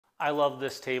I love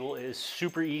this table. It is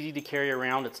super easy to carry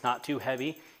around. It's not too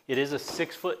heavy. It is a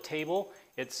 6-foot table.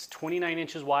 It's 29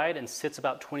 inches wide and sits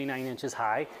about 29 inches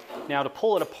high. Now to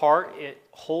pull it apart, it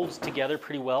holds together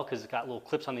pretty well because it's got little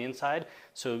clips on the inside.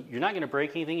 So you're not gonna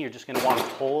break anything. You're just gonna want to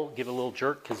pull, give it a little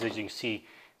jerk, because as you can see,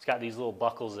 it's got these little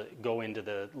buckles that go into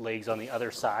the legs on the other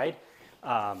side,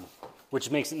 which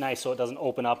makes it nice so it doesn't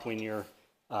open up when you're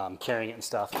carrying it and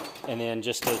stuff. And then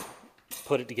just to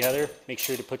put it together, make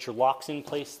sure to put your locks in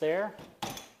place there.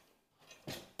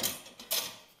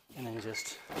 And then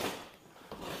just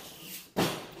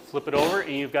flip it over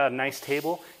and you've got a nice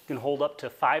table. You can hold up to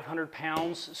 500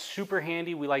 pounds, super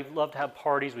handy. We love to have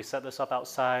parties. We set this up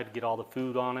outside, get all the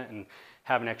food on it and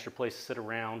have an extra place to sit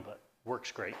around, but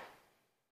works great.